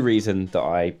come to the reason that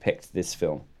I picked this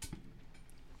film.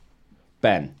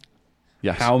 Ben,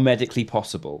 Yes. how medically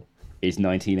possible is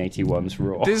 1981's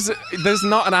Raw? There's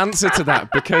not an answer to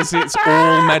that because it's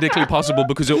all medically possible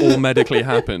because it all medically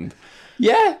happened.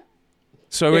 Yeah.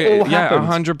 So It all happened.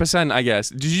 100%, I guess.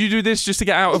 Did you do this just to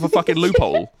get out of a fucking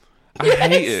loophole? I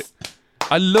hate it.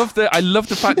 I love the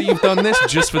fact that you've done this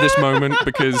just for this moment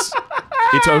because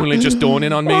it's only just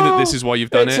dawning on me that this is why you've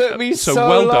done it. It took me so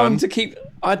well long done. to keep.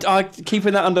 I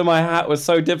keeping that under my hat was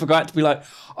so difficult. I had to be like,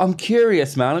 I'm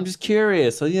curious, man. I'm just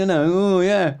curious. So, oh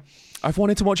yeah. I've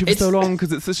wanted to watch it for so long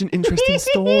because it's such an interesting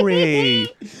story.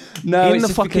 No, In it's the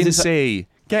just fucking because it's- sea.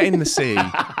 Get in the sea.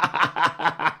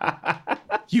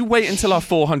 You wait until our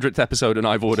 400th episode and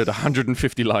I've ordered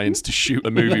 150 lions to shoot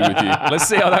a movie with you. Let's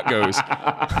see how that goes.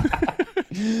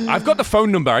 I've got the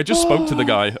phone number. I just spoke to the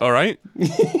guy, all right?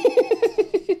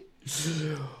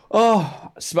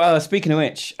 Speaking of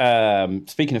which,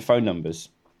 speaking of phone numbers,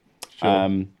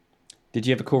 did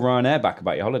you ever call Ryanair back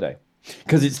about your holiday?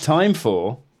 Because it's time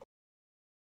for.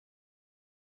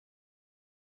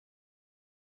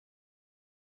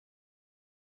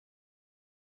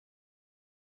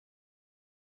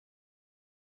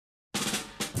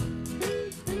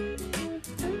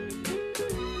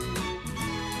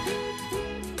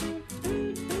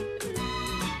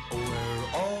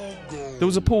 There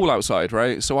was a pool outside,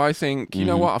 right? So I think, you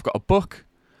know what? I've got a book.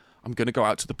 I'm going to go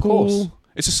out to the pool. Course.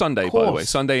 It's a Sunday, by the way.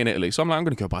 Sunday in Italy. So I'm like, I'm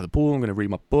going to go by the pool. I'm going to read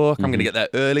my book. I'm going to get there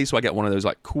early. So I get one of those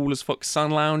like cool as fuck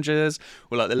sun loungers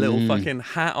with like the little fucking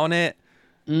hat on it.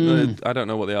 I don't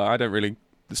know what they are. I don't really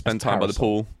spend time by the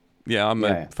pool. Yeah, I'm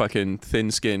a fucking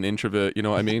thin-skinned introvert. You know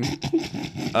what I mean?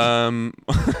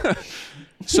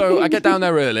 So I get down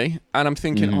there early, and I'm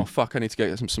thinking, oh fuck, I need to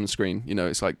get some sunscreen. You know,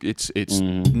 it's like it's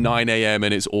 9 a.m.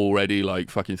 and it's already like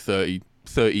fucking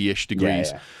 30-ish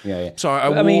degrees. Yeah. So I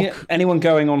walk. mean, anyone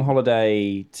going on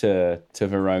holiday to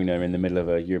Verona in the middle of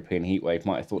a European heatwave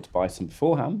might have thought to buy some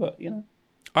beforehand, but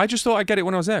I just thought I'd get it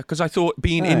when I was there because I thought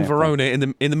being in Verona in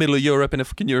the middle of Europe in a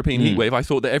fucking European heatwave, I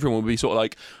thought that everyone would be sort of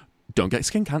like, don't get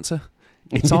skin cancer.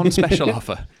 It's on special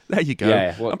offer. There you go.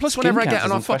 Well, and plus, whenever I get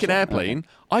on a fucking airplane,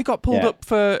 I got pulled up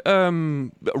for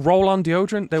roll-on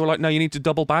deodorant. They were like, no, you need to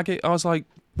double bag it. I was like,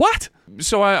 what?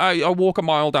 So I walk a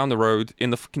mile down the road in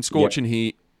the fucking scorching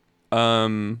heat.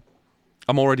 I'm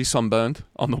already sunburned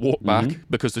on the walk back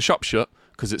because the shop's shut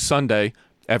because it's Sunday.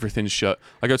 Everything's shut.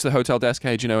 I go to the hotel desk.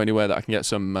 Hey, do you know anywhere that I can get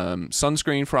some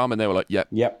sunscreen from? And they were like,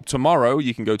 yep. Tomorrow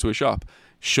you can go to a shop.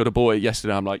 Should a boy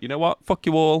yesterday. I'm like, you know what? Fuck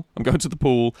you all. I'm going to the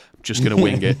pool. I'm just going to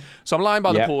wing it. So I'm lying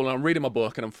by the pool and I'm reading my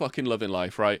book and I'm fucking loving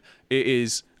life, right? It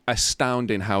is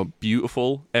astounding how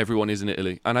beautiful everyone is in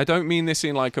Italy. And I don't mean this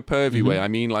in like a pervy way. I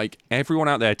mean like everyone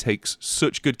out there takes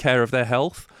such good care of their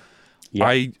health.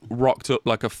 I rocked up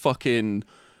like a fucking...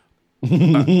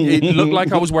 it looked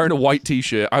like I was wearing a white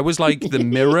t-shirt. I was like the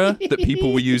mirror that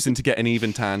people were using to get an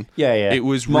even tan. Yeah. It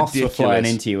was Moths ridiculous. were flying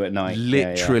into you at night.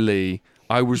 Literally.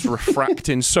 I was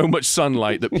refracting so much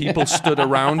sunlight that people stood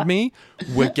around me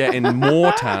were getting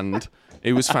more tanned.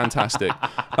 It was fantastic.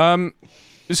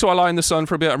 So I lie in the sun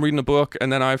for a bit. I'm reading a book,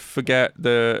 and then I forget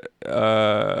that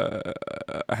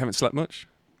I haven't slept much.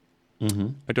 Mm-hmm.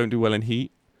 I don't do well in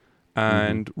heat.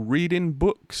 And reading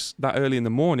books that early in the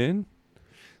morning,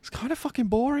 it's kind of fucking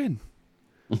boring.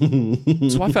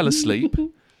 So I fell asleep,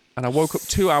 and I woke up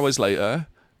 2 hours later,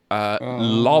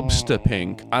 lobster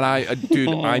pink. And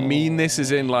dude, I mean this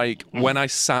as in, like, when I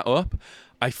sat up,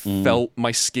 I felt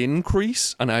my skin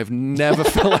crease, and I've never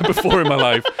felt that before in my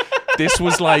life. This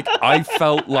was like, I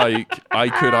felt like I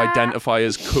could identify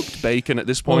as cooked bacon at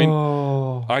this point.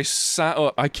 I sat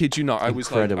up, I kid you not, I was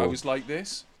like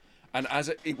this. And as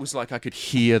it was like I could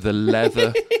hear the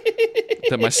leather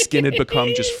that my skin had become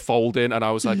just folding, and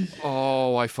I was like,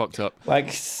 "Oh, I fucked up." Like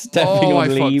stepping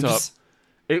on leaves. Fucked up.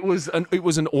 It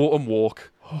was an autumn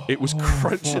walk. It was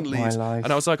crunching leaves, and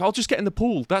I was like, "I'll just get in the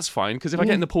pool. That's fine, because if I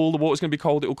get in the pool, the water's gonna be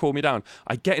cold. It will cool me down."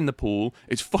 I get in the pool.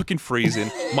 It's fucking freezing.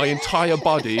 My entire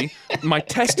body, my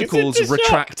testicles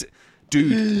retract.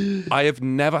 Dude, I have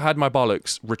never had my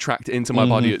bollocks retract into my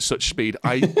body at such speed.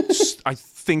 I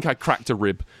think I cracked a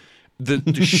rib.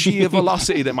 The sheer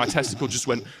velocity that my testicle just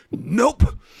went, nope.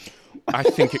 I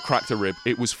think it cracked a rib.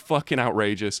 It was fucking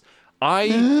outrageous.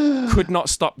 I could not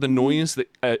stop the noise that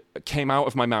came out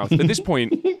of my mouth. At this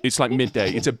point, it's like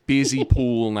midday. It's a busy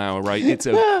pool now, right? It's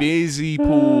a busy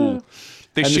pool.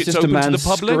 This and shit's open to the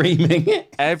public. Screaming.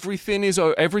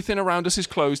 Everything around us is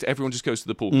closed. Everyone just goes to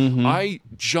the pool. I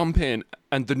jump in,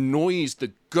 and the noise,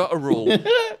 the guttural,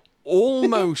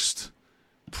 almost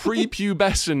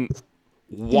prepubescent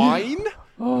whine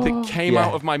that came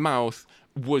out of my mouth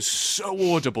was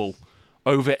so audible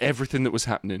over everything that was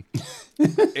happening.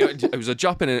 It was a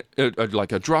drop and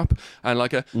like a drop and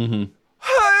like a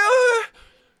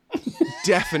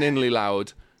deafeningly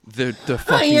loud. The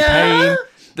fucking pain.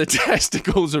 The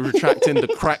testicles are retracting. The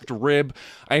cracked rib.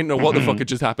 I didn't know what the fuck had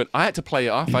just happened. I had to play it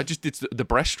off. I just did the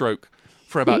breaststroke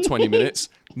for about 20 minutes,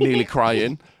 nearly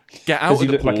crying. Get out of the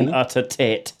pool. You look like an utter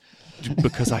tit.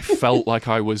 Because I felt like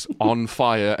I was on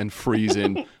fire and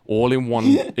freezing all in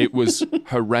one. It was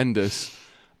horrendous.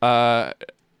 I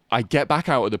get back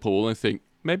out of the pool and think,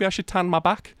 maybe I should tan my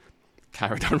back.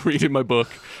 Carried on reading my book.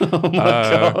 Oh my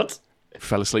God.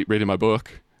 Fell asleep reading my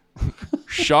book.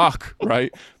 Shock,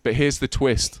 right? But here's the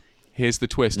twist.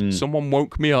 Someone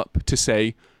woke me up to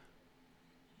say,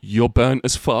 "You're burnt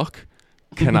as fuck.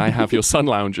 Can I have your sun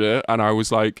lounger?" And I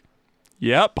was like,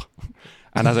 "Yep."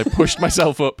 And as I pushed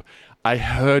myself up, I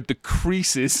heard the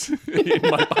creases in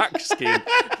my back skin,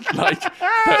 like,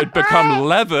 that had become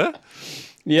leather.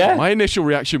 Yeah. My initial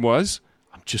reaction was,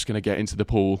 I'm just going to get into the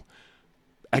pool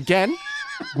again,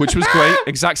 which was great.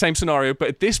 Exact same scenario. But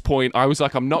at this point, I was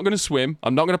like, I'm not going to swim.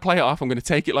 I'm not going to play it off. I'm going to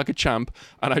take it like a champ.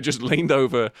 And I just leaned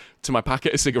over to my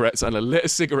packet of cigarettes, and I lit a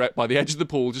cigarette by the edge of the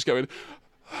pool, just going,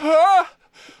 ah!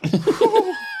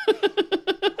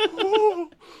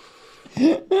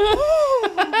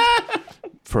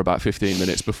 For about 15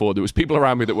 minutes before there was people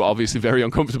around me that were obviously very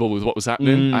uncomfortable with what was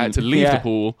happening. I had to leave the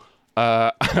pool.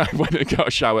 I went and got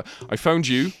a shower. I phoned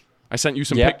you. I sent you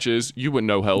some pictures. You were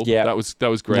no help. Yeah. That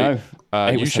was great. No,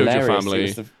 you showed hilarious. your family.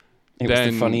 It was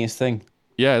the funniest thing.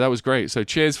 Yeah, that was great. So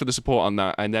cheers for the support on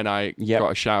that. And then I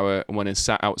got a shower and went and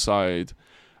sat outside.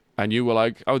 And you were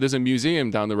like, "Oh, there's a museum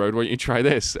down the road. Why don't you try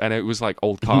this?" And it was like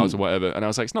old cars or whatever. And I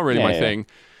was like, "It's not really my thing."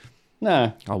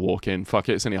 No. I'll walk in. Fuck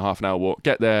it. It's only a half an hour walk.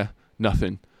 Get there.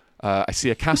 Nothing. I see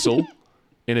a castle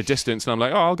in a distance, and I'm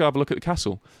like, "Oh, I'll go have a look at the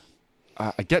castle."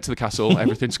 I get to the castle.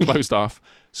 Everything's closed off.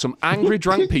 Some angry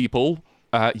drunk people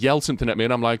yelled something at me,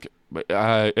 and I'm like,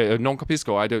 "Non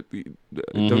capisco. I don't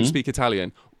speak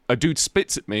Italian." A dude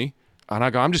spits at me, and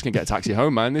I go, "I'm just gonna get a taxi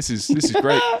home, man. This is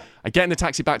great." I get in the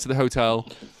taxi back to the hotel.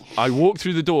 I walk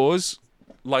through the doors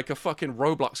like a fucking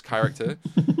Roblox character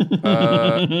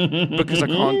because I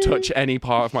can't touch any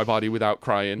part of my body without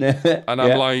crying. And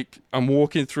I'm like, I'm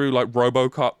walking through like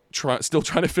RoboCop, still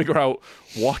trying to figure out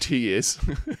what he is.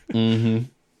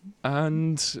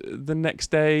 And the next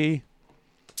day,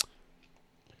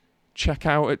 check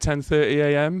out at 10:30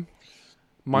 a.m.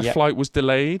 My flight was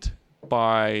delayed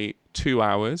by 2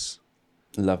 hours.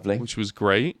 Lovely. Which was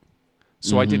great.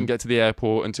 So I didn't get to the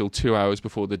airport until 2 hours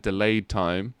before the delayed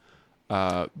time.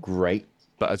 Great.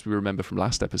 But as we remember from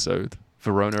last episode,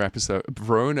 Verona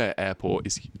Airport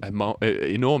is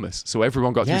enormous. So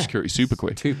everyone got through security super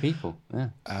quick. 2 people.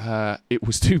 Yeah. It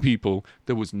was 2 people.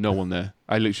 There was no one there.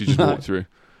 I literally just walked through.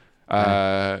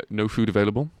 No food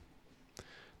available.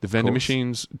 The vending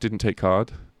machines didn't take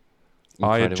card.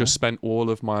 Incredible. I had just spent all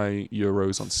of my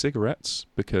euros on cigarettes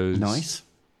because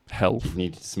health.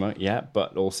 Needed to smoke, yeah,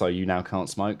 but also you now can't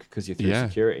smoke because you're through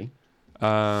security.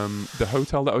 The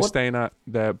hotel that I was staying at,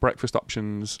 their breakfast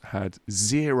options had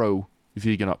 0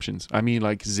 vegan options. I mean,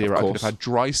 like 0. I could have had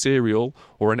dry cereal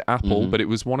or an apple, but it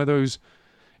was one of those.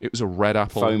 It was a red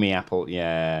apple, foamy apple,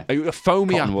 yeah. A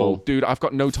foamy Cotton apple, wool. dude. I've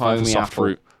got no time for soft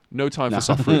fruit. No time for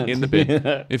soft fruit in the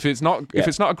bin. If it's not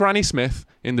a Granny Smith,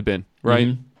 in the bin,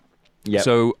 right? Yeah.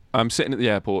 So I'm sitting at the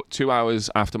airport 2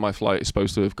 hours after my flight is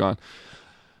supposed to have gone.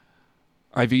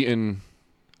 I've eaten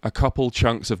a couple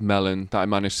chunks of melon that I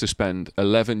managed to spend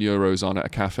 11 euros on at a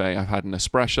cafe. I've had an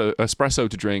espresso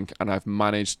to drink, and I've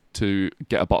managed to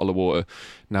get a bottle of water.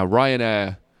 Now,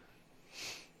 Ryanair,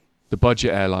 the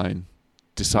budget airline,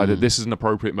 decided this is an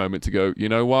appropriate moment to go, you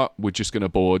know what? We're just going to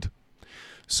board.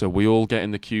 So we all get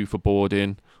in the queue for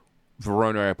boarding.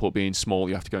 Verona Airport being small,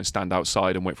 you have to go and stand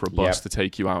outside and wait for a bus to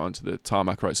take you out onto the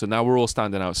tarmac, right? So now we're all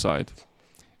standing outside.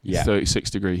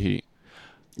 36-degree heat.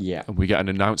 Yeah. And we get an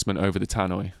announcement over the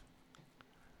tannoy.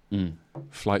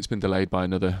 Flight's been delayed by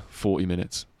another 40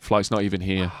 minutes. Flight's not even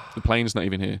here. The plane's not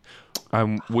even here.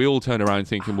 And we all turn around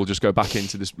thinking we'll just go back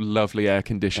into this lovely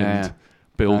air-conditioned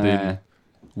building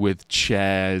with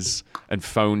chairs and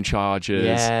phone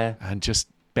chargers and just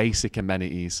basic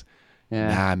amenities.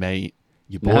 Nah, mate.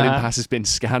 Your boarding pass has been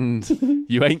scanned.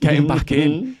 You ain't getting back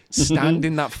in. Stand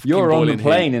in that fucking You're on the boiling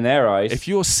plane heat. in their eyes. If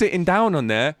you're sitting down on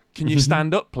there, can you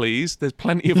stand up, please? There's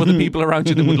plenty of other people around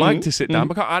you that would like to sit down.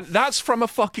 Because that's from a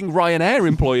fucking Ryanair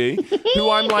employee who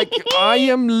I'm like, I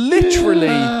am literally...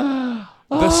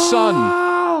 The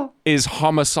sun is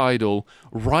homicidal.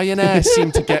 Ryanair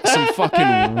seem to get some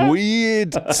fucking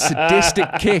weird, sadistic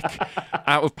kick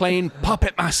out of playing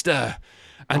Puppet Master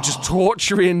and just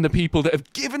torturing the people that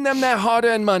have given them their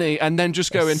hard-earned money and then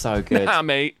just going, so good. Nah,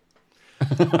 mate.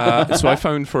 So I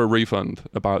phoned for a refund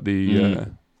about the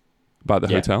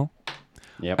hotel.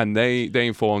 Yep. And they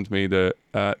informed me that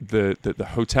the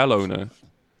hotel owner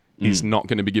is not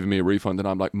going to be giving me a refund. And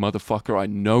I'm like, motherfucker, I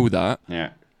know that.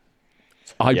 Yeah.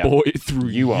 I bought it through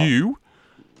you.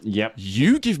 Yep.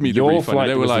 You give me the Your refund. flight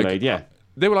They were was like, delayed,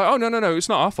 they were like, oh no, it's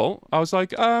not our fault. I was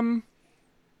like, I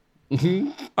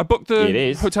booked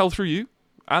the hotel through you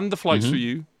and the flights through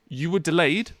you. You were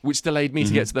delayed, which delayed me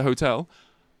to get to the hotel.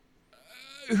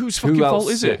 Whose fucking fault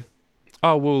is it?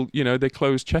 Oh well, they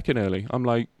closed check-in early. I'm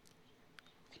like,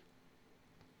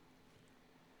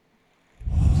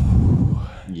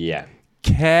 yeah.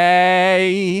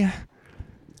 Okay.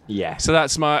 Yeah. So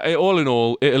that's all in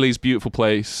all, Italy's a beautiful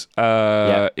place.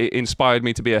 It inspired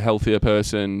me to be a healthier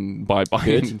person by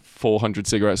buying 400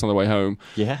 cigarettes on the way home.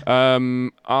 Yeah.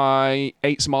 I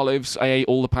ate some olives. I ate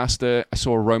all the pasta. I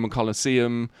saw a Roman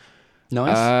Colosseum.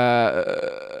 Nice.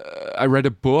 I read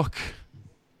a book.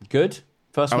 Good.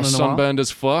 First I one was in a while. sunburned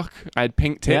as fuck. I had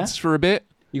pink tits for a bit.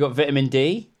 You got vitamin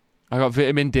D? I got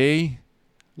vitamin D.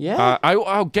 Yeah.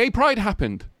 Gay pride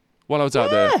happened while I was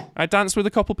out there. I danced with a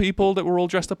couple people that were all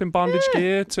dressed up in bondage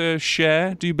gear to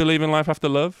share. Do you believe in life after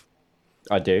love?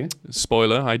 I do.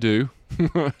 Spoiler, I do.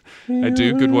 I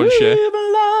do. Good one, share.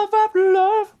 Love after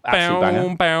love. Absolute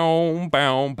banger. Bow,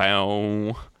 bow,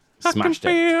 bow. Smashed I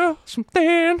can it. feel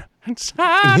something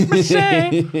inside me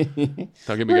say.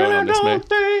 Don't get me going on this, mate.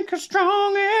 Think it's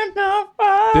strong enough.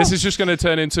 This is just going to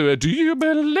turn into a do you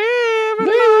believe in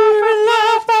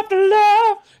love after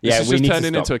love? This Yeah, is we just need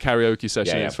turning to into a karaoke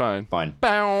session. Yeah, It's fine. Fine.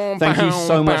 Bow, Thank you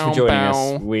so much for joining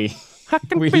us.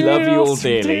 We love you all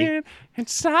dearly.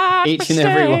 Each and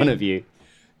every one of you.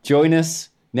 Join us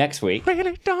next week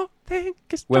Really don't think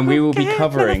it's when we will be strong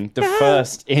covering the enough.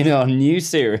 first in our new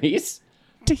series,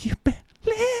 Do you believe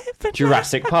in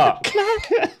Jurassic Park.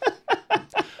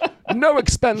 No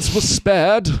expense was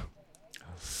spared.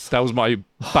 That was my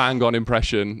bang-on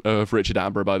impression of Richard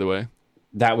Attenborough, by the way.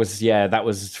 That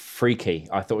was freaky.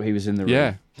 I thought he was in the room.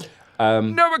 Yeah.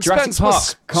 No Jurassic expense Park.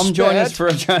 was Come join us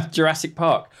spared. for a Jurassic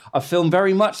Park. A film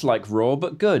very much like Raw,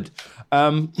 but good.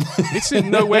 It's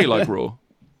in no way like Raw.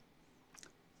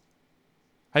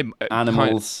 Hey,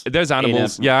 Animals there's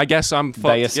animals. in a- Yeah, I guess I'm fucked.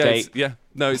 They Yeah, escape.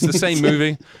 No, it's the same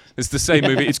movie. It's the same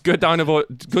movie. It's good dinosaur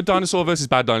versus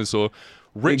bad dinosaur.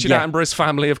 Richard Yeah. Attenborough's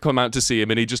family have come out to see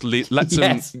him, and he just lets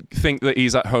Yes. them think that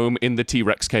he's at home in the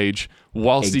T-Rex cage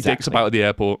whilst he dicks Exactly. about at the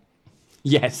airport.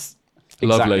 Yes.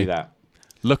 Lovely. Exactly that.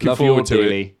 Looking Love you all forward to it.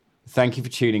 dearly. Thank you for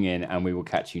tuning in, and we will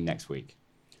catch you next week.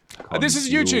 This is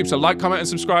YouTube, so like, comment, and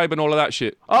subscribe, and all of that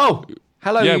shit. Oh,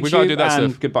 hello, Yeah, YouTube, we gotta do that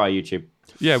and stuff. goodbye, YouTube.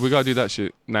 Yeah, we gotta do that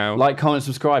shit now. Like, comment,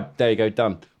 subscribe. There you go,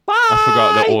 done. Bye. I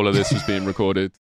forgot that all of this was being recorded.